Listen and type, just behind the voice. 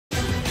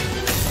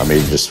I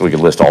mean, we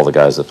could list all the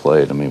guys that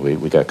played. I mean,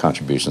 we got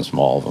contributions from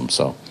all of them.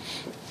 So,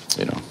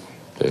 you know,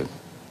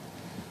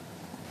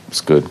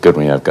 it's good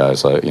when you have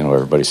guys like, you know,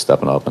 everybody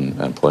stepping up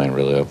and playing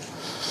really a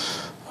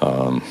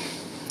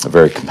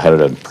very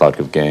competitive,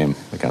 productive game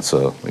against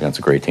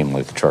a great team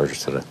like the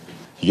Chargers today.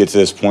 You get to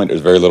this point, there's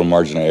very little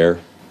margin of error,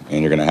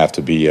 and you're going to have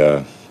to be,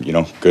 you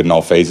know, good in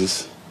all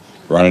phases,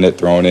 running it,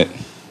 throwing it,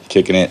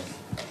 kicking it,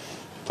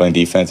 playing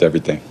defense,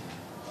 everything.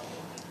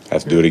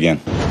 Have to do it again.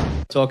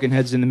 Talking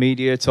heads in the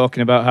media,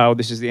 talking about how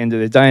this is the end of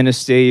the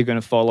dynasty, you're going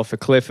to fall off a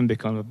cliff and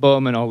become a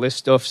bum and all this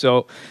stuff.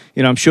 So,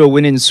 you know, I'm sure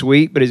winning's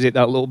sweet, but is it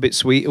that little bit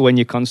sweeter when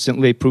you're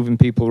constantly proving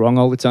people wrong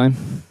all the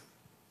time?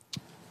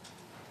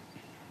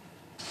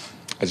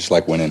 I just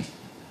like winning.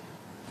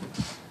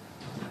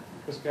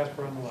 I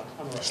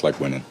just like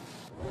winning.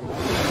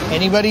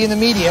 Anybody in the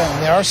media,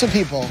 and there are some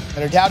people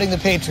that are doubting the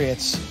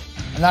Patriots,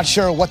 I'm not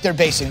sure what they're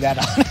basing that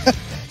on.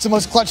 It's the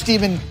most clutch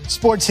team in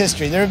sports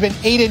history. There have been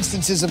 8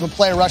 instances of a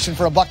player rushing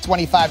for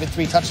 $125 and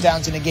 3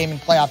 touchdowns in a game in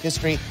playoff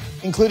history,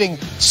 including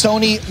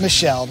Sony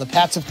Michel. The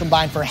Pats have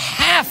combined for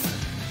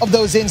half of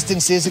those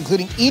instances,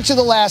 including each of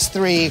the last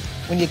 3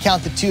 when you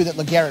count the 2 that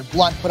LeGarrette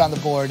Blount put on the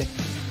board in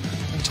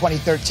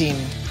 2013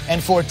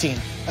 and 14.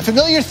 A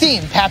familiar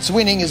theme, Pats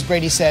winning, as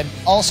Brady said.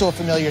 Also a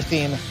familiar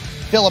theme,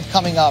 Phillip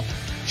coming up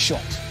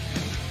short.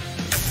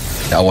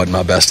 That wasn't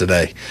my best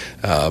today.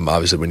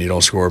 Obviously, when you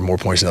don't score more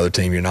points than the other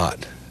team, you're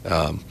not.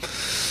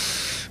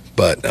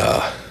 But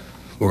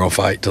we're going to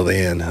fight till the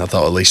end. I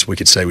thought at least we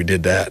could say we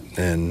did that,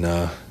 and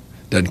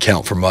doesn't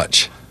count for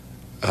much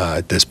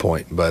at this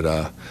point.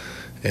 But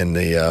in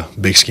the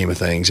big scheme of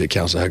things, it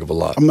counts a heck of a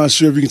lot. I'm not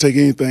sure if you can take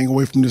anything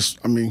away from this.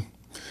 I mean,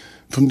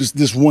 from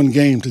this one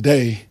game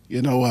today.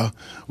 You know,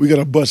 we got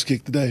our butts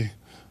kicked today,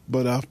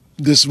 but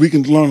we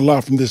can learn a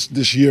lot from this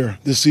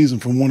season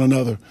from one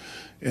another,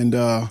 and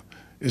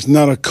it's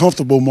not a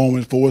comfortable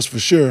moment for us for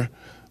sure.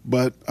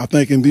 But I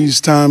think in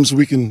these times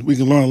we can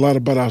learn a lot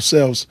about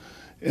ourselves,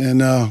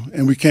 and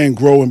we can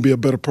grow and be a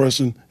better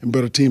person and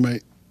better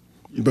teammate,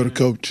 a better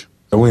coach.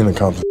 We ain't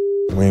accomplished.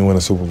 We ain't win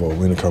a Super Bowl.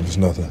 We ain't accomplished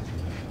nothing.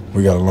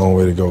 We got a long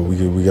way to go.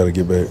 We got to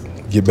get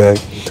back.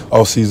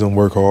 All season,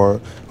 work hard,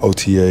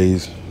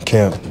 OTAs,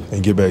 camp,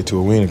 and get back to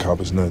it. We ain't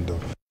accomplished nothing though.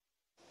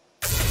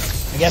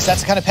 I guess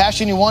that's the kind of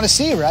passion you want to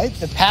see, right?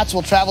 The Pats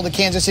will travel to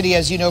Kansas City,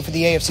 as you know, for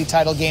the AFC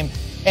title game.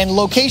 And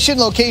location.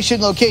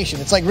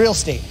 It's like real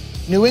estate.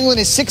 New England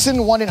is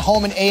 6-1 at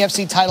home in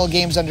AFC title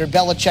games under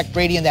Belichick,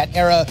 Brady in that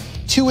era,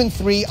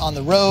 2-3 on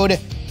the road,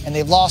 and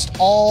they've lost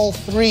all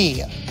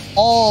 3.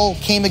 All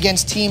came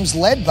against teams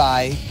led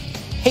by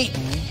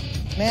Peyton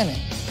Manning.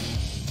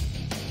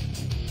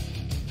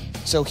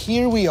 So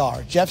here we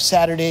are. Jeff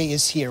Saturday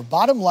is here.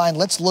 Bottom line,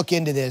 let's look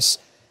into this.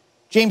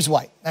 James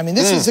White. I mean,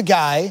 this is a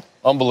guy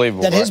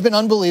unbelievable that has been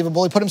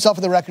unbelievable. He put himself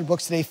in the record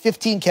books today.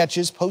 15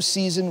 catches,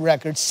 postseason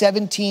record,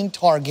 17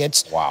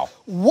 targets. Wow.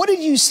 What did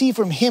you see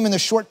from him in the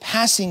short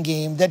passing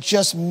game that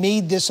just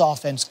made this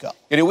offense go?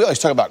 You know, we always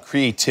talk about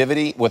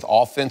creativity with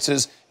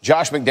offenses.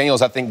 Josh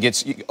McDaniels, I think,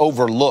 gets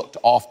overlooked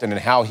often in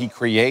how he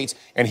creates,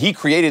 and he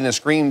created a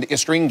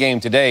screen game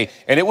today,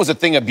 and it was a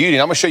thing of beauty.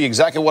 And I'm going to show you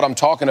exactly what I'm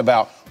talking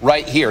about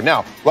right here.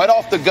 Now, right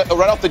off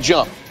the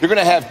jump, you're going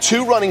to have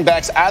 2 running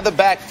backs out of the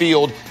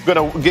backfield,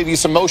 going to give you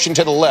some motion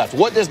to the left.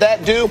 What does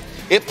that do?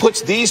 It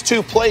puts these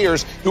 2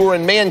 players who are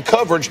in man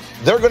coverage,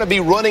 they're going to be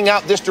running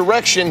out this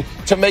direction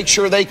to make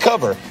sure they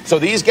cover. So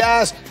these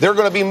guys, they're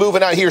going to be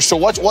moving out here. So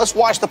let's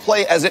watch the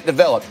play as it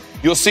develops.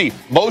 You'll see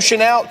motion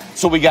out.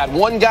 So we got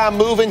one guy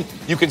moving.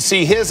 You can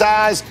see his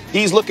eyes.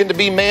 He's looking to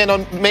be man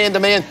to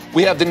man.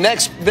 We have the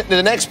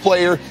next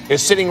player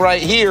is sitting right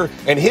here,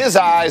 and his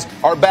eyes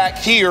are back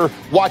here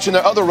watching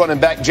the other running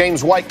back,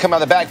 James White, come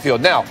out of the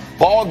backfield. Now,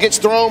 ball gets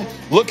thrown.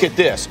 Look at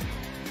this.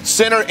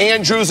 Center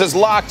Andrews is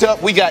locked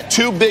up. We got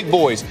 2 big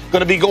boys going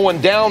to be going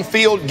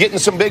downfield, getting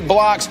some big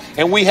blocks,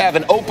 and we have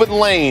an open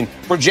lane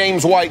for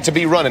James White to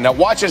be running. Now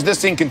watch as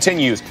this thing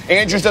continues.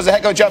 Andrews does a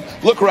heck of a job.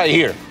 Look right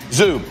here.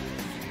 Zoom.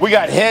 We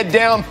got head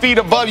down, feet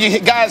above you,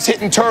 guys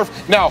hitting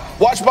turf. Now,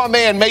 watch my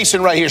man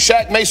Mason right here,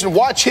 Shaq Mason.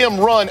 Watch him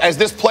run as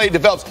this play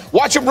develops.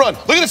 Watch him run.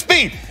 Look at the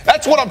speed.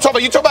 That's what I'm talking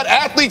about. You talk about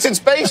athletes in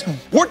space?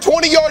 We're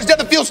 20 yards down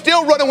the field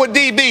still running with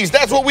DBs.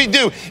 That's what we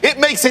do. It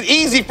makes it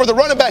easy for the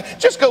running back.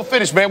 Just go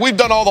finish, man. We've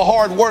done all the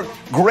hard work.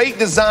 Great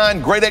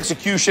design, great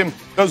execution.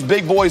 Those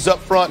big boys up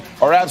front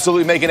are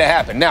absolutely making it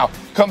happen. Now,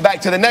 come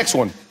back to the next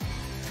one.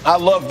 I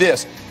love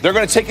this. They're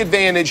going to take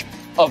advantage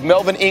of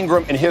Melvin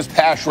Ingram and his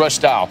pass rush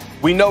style.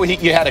 We know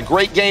he had a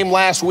great game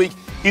last week.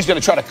 He's going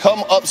to try to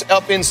come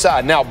up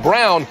inside. Now,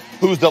 Brown,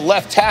 who's the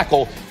left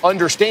tackle,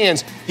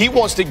 understands he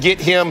wants to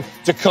get him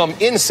to come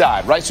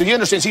inside, right? So he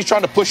understands he's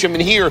trying to push him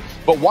in here,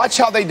 but watch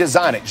how they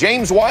design it.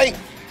 James White,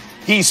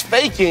 he's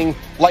faking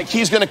like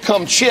he's going to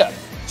come chip.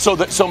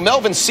 So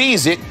Melvin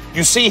sees it.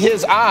 You see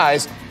his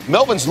eyes.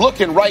 Melvin's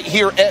looking right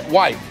here at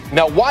White.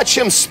 Now watch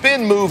him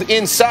spin move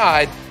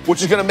inside,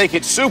 which is going to make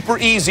it super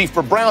easy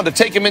for Brown to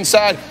take him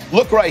inside.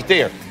 Look right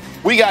there.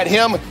 We got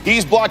him.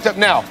 He's blocked up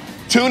now.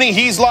 Tooney,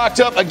 he's locked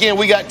up. Again,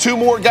 we got 2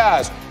 more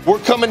guys. We're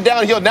coming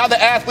downhill. Now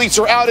the athletes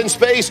are out in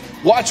space.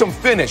 Watch them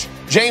finish.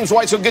 James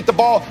White's going to get the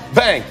ball.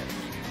 Bang.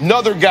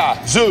 Another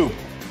guy. Zoo.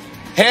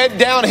 Head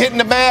down, hitting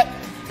the mat.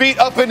 Feet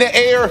up in the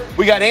air.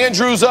 We got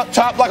Andrews up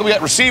top blocking. We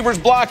got receivers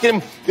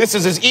blocking. This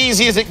is as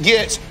easy as it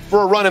gets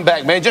for a running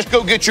back, man. Just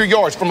go get your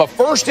yards. From a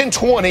 1st and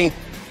 20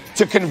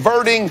 to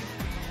converting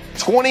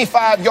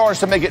 25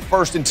 yards to make it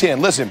 1st and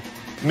 10. Listen,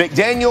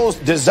 McDaniel's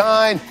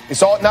design,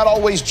 it's not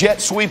always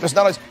jet sweep. It's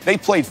not always, they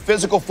played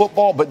physical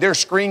football, but their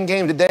screen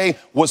game today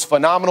was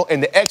phenomenal.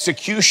 And the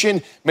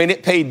execution, man,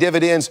 it paid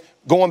dividends.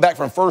 Going back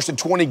from 1st and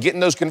 20, getting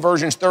those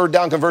conversions, 3rd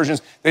down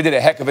conversions, they did a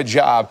heck of a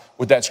job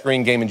with that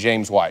screen game and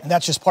James White. And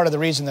that's just part of the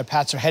reason the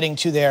Pats are heading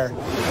to their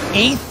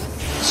 8th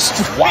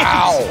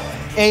straight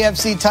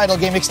AFC title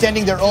game,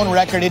 extending their own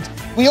record.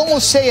 We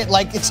almost say it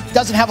like it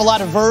doesn't have a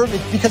lot of verb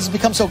because it's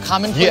become so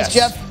commonplace,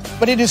 Jeff,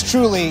 but it is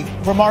truly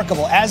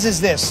remarkable, as is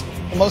this.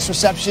 The most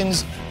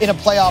receptions in a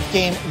playoff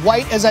game.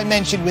 White, as I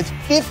mentioned, with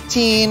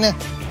 15.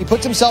 He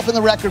puts himself in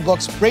the record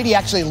books. Brady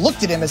actually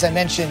looked at him, as I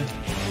mentioned,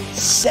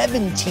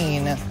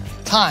 17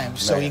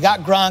 times. So you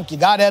got Gronk, you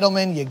got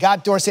Edelman, you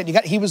got Dorsett,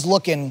 he was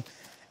looking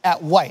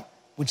at White,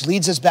 which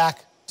leads us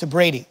back to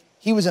Brady.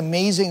 He was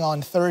amazing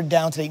on 3rd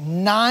down today.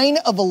 9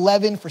 of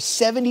 11 for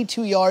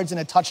 72 yards and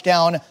a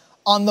touchdown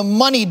on the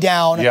money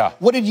down. Yeah.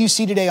 What did you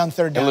see today on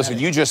 3rd down? And listen,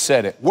 you just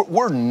said it.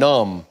 We're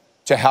numb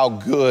to how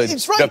good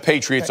the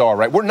Patriots are,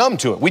 right? We're numb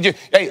to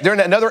it. They're in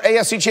another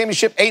AFC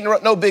Championship, 8 in a row,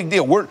 no big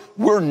deal.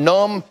 We're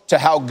numb to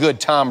how good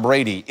Tom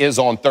Brady is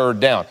on 3rd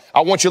down.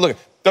 I want you to look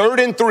at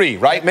 3rd and 3,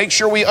 right? Make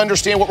sure we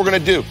understand what we're going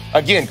to do.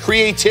 Again,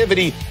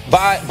 creativity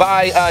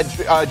by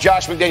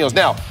Josh McDaniels.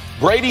 Now,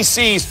 Brady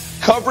sees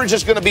coverage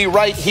is going to be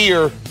right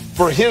here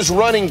for his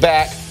running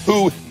back,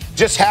 who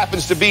just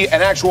happens to be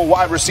an actual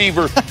wide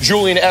receiver,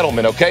 Julian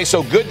Edelman, okay?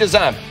 So good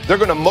design. They're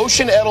going to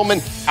motion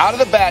Edelman out of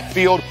the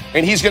backfield,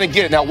 and he's going to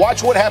get it. Now,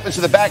 watch what happens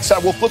to the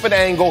backside. We'll flip an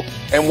angle,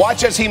 and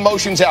watch as he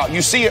motions out.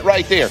 You see it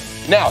right there.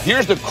 Now,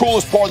 here's the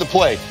coolest part of the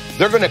play.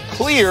 They're going to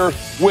clear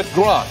with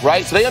Gronk,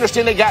 right? So they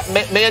understand they got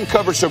man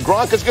coverage, so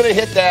Gronk is going to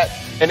hit that,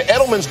 and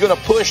Edelman's going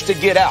to push to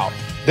get out.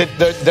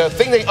 The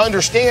thing they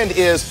understand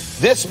is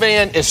this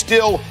man is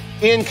still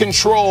in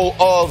control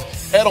of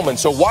Edelman.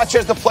 So watch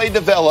as the play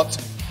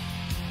develops.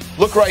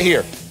 Look right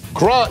here.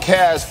 Gronk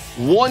has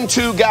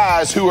 1-2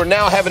 guys who are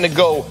now having to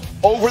go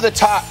over the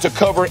top to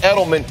cover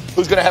Edelman,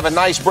 who's going to have a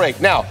nice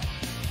break. Now,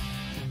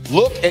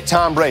 look at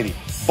Tom Brady.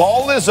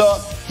 Ball is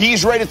up.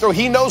 He's ready to throw.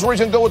 He knows where he's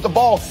going to go with the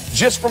ball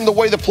just from the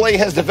way the play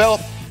has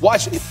developed.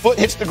 Watch, foot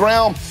hits the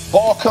ground,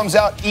 ball comes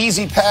out,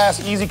 easy pass,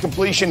 easy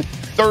completion,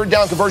 3rd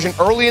down conversion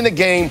early in the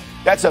game.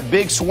 That's a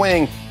big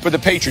swing for the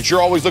Patriots.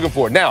 You're always looking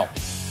for it. Now,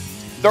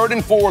 3rd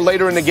and 4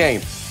 later in the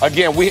game.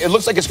 Again, it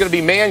looks like it's going to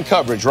be man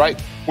coverage,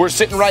 right? We're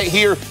sitting right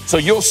here, so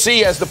you'll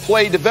see as the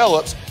play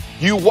develops,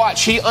 you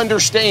watch, he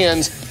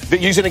understands that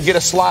he's going to get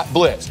a slot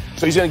blitz.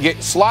 So he's going to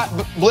get slot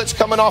blitz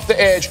coming off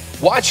the edge.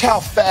 Watch how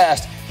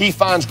fast he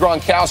finds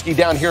Gronkowski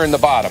down here in the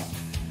bottom.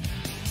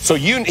 So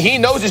he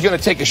knows he's going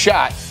to take a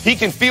shot. He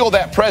can feel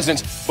that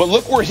presence, but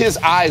look where his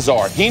eyes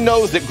are. He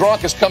knows that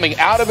Gronk is coming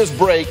out of his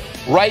break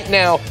right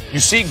now. You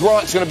see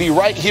Gronk's going to be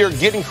right here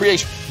getting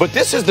creation. But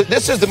this is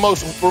the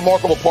most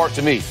remarkable part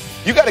to me.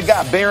 You got a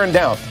guy bearing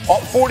down.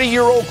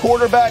 40-year-old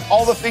quarterback,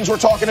 all the things we're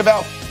talking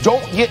about.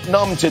 Don't get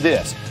numb to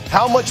this.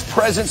 How much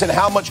presence and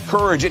how much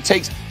courage it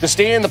takes to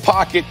stand in the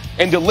pocket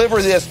and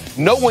deliver this,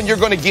 knowing you're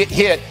going to get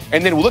hit,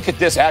 and then look at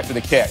this after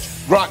the catch.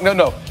 Gronk,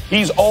 no.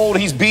 He's old,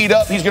 he's beat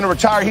up, he's going to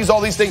retire, he's all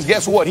these things.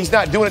 Guess what? He's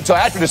not doing it until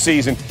after the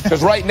season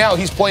because right now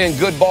he's playing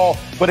good ball.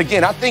 But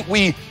again, I think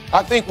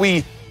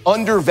we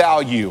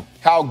undervalue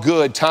how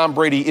good Tom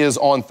Brady is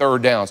on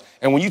 3rd downs.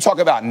 And when you talk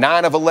about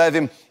 9 of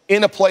 11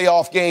 in a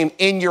playoff game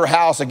in your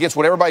house against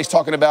what everybody's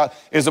talking about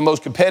is the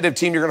most competitive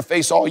team you're going to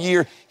face all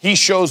year, he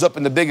shows up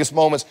in the biggest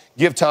moments.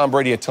 Give Tom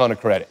Brady a ton of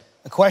credit.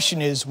 The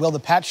question is, will the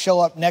Pats show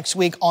up next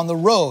week on the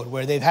road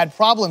where they've had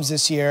problems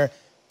this year?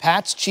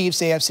 Pats,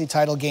 Chiefs, AFC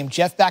title game.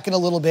 Jeff back in a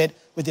little bit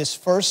with his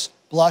first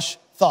blush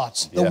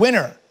thoughts. The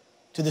winner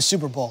to the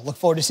Super Bowl. Look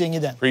forward to seeing you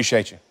then.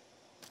 Appreciate you.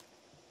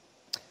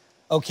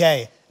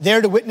 Okay,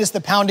 there to witness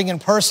the pounding in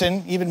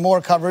person, even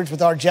more coverage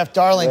with our Jeff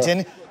Darlington.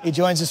 Yeah. He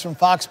joins us from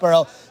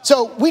Foxborough.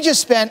 So we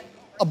just spent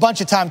a bunch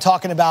of time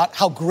talking about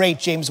how great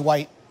James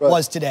White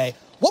was today.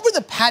 What were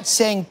the Pats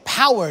saying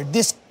powered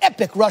this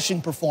epic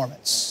rushing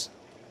performance?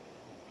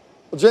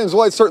 Well, James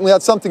White certainly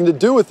had something to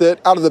do with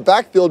it out of the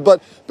backfield,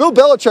 but Bill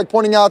Belichick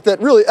pointing out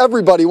that really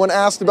everybody, when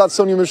asked about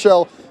Sony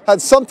Michel,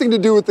 had something to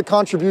do with the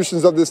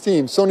contributions of this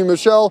team. Sony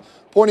Michel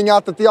pointing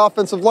out that the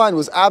offensive line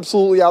was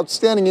absolutely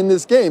outstanding in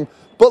this game.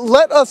 But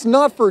let us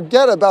not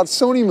forget about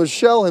Sony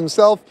Michel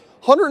himself.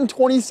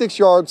 126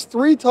 yards,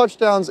 3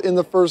 touchdowns in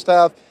the first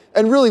half.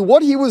 And really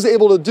what he was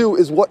able to do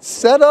is what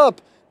set up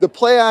the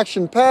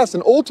play-action pass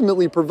and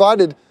ultimately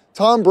provided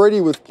Tom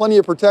Brady with plenty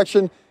of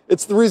protection.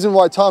 It's the reason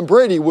why Tom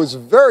Brady was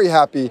very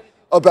happy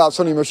about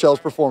Sony Michel's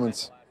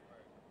performance.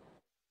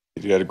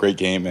 He had a great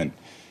game, and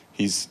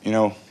he's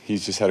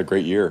just had a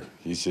great year.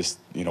 He's just,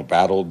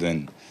 battled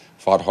and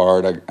fought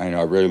hard.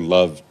 I really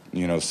loved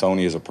you know,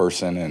 Sony as a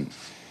person and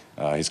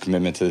his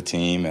commitment to the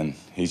team, and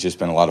he's just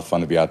been a lot of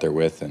fun to be out there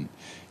with, and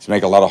he's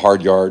making a lot of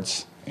hard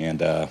yards,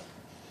 and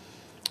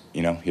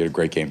you know, he had a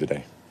great game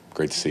today.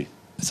 Great to see.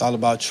 It's all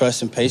about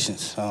trust and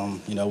patience.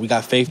 You know, we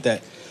got faith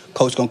that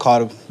coach gonna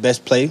call the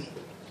best play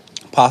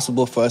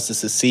possible for us to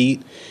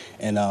succeed,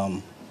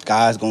 and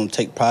guys gonna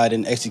take pride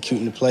in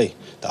executing the play.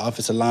 The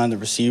offensive line, the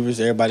receivers,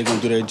 everybody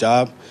gonna do their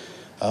job,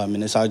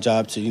 and it's our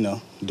job to, you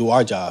know, do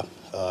our job.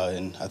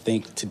 And I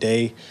think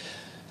today,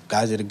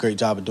 guys did a great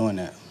job of doing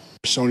that.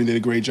 Sony did a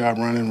great job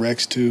running,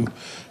 Rex too.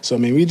 So, I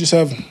mean, we just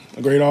have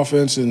a great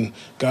offense, and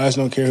guys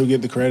don't care who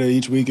get the credit.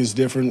 Each week is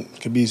different.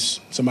 It could be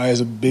somebody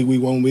has a big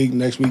week one week,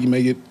 next week you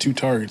may get 2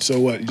 targets. So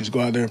what? You just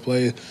go out there and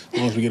play as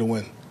long as we get a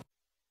win.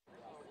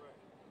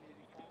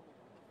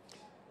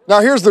 Now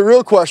here's the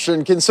real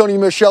question. Can Sony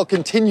Michel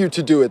continue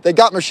to do it? They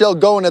got Michel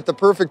going at the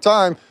perfect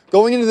time.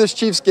 Going into this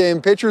Chiefs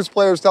game, Patriots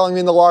players telling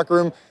me in the locker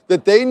room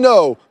that they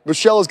know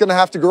Michel is going to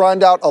have to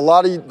grind out a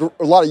lot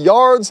of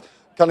yards,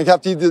 kind of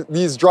have to do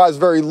these drives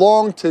very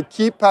long to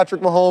keep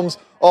Patrick Mahomes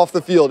off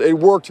the field. It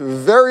worked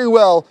very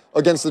well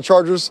against the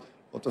Chargers.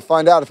 We'll have to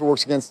find out if it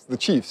works against the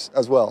Chiefs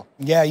as well.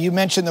 Yeah, you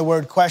mentioned the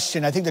word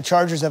question. I think the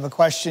Chargers have a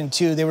question,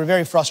 too. They were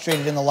very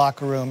frustrated in the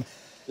locker room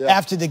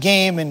after the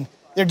game, and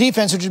their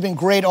defense, which has been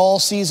great all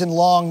season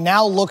long,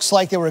 now looks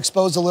like they were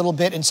exposed a little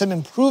bit, and some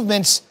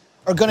improvements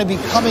are going to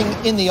be coming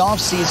in the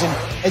offseason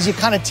as you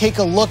kind of take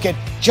a look at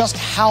just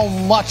how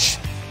much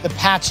the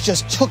Pats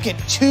just took it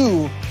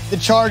to the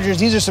Chargers.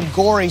 These are some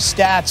gory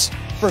stats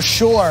for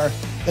sure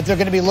that they're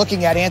going to be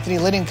looking at, Anthony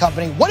Lynn and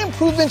company. What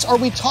improvements are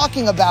we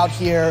talking about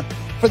here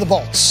for the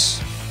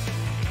Bolts?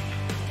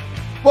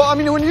 Well, I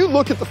mean, when you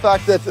look at the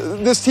fact that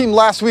this team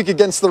last week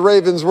against the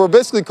Ravens were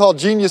basically called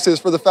geniuses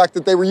for the fact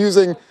that they were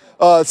using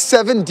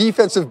 7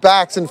 defensive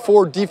backs and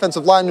 4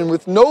 defensive linemen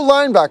with no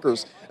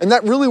linebackers. And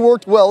that really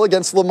worked well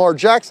against Lamar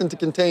Jackson to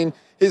contain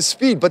his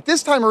speed. But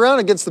this time around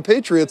against the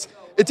Patriots,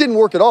 it didn't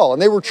work at all.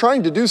 And they were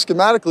trying to do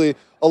schematically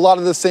a lot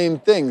of the same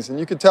things. And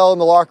you could tell in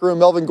the locker room,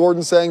 Melvin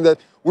Gordon saying that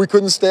we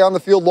couldn't stay on the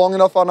field long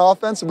enough on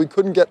offense and we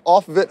couldn't get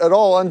off of it at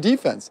all on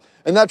defense.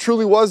 And that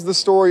truly was the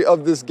story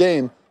of this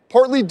game,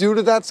 partly due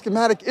to that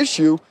schematic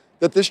issue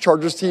that this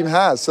Chargers team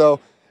has. So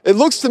it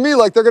looks to me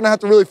like they're going to have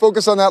to really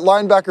focus on that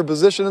linebacker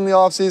position in the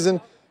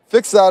offseason,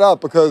 fix that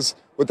up, because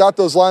without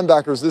those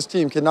linebackers, this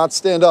team cannot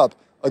stand up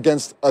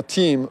against a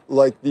team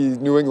like the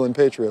New England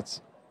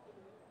Patriots.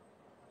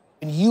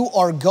 And you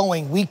are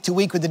going week to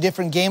week with a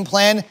different game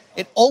plan.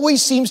 It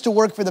always seems to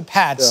work for the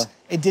Pats.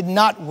 Yeah. It did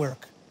not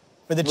work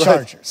for the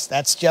Chargers.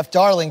 That's Jeff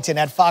Darlington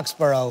at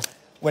Foxborough,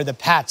 where the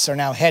Pats are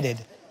now headed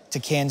to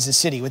Kansas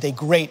City with a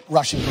great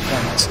rushing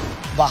performance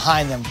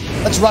behind them.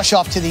 Let's rush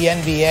off to the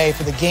NBA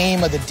for the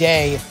game of the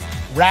day.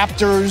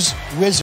 Raptors, Wizards.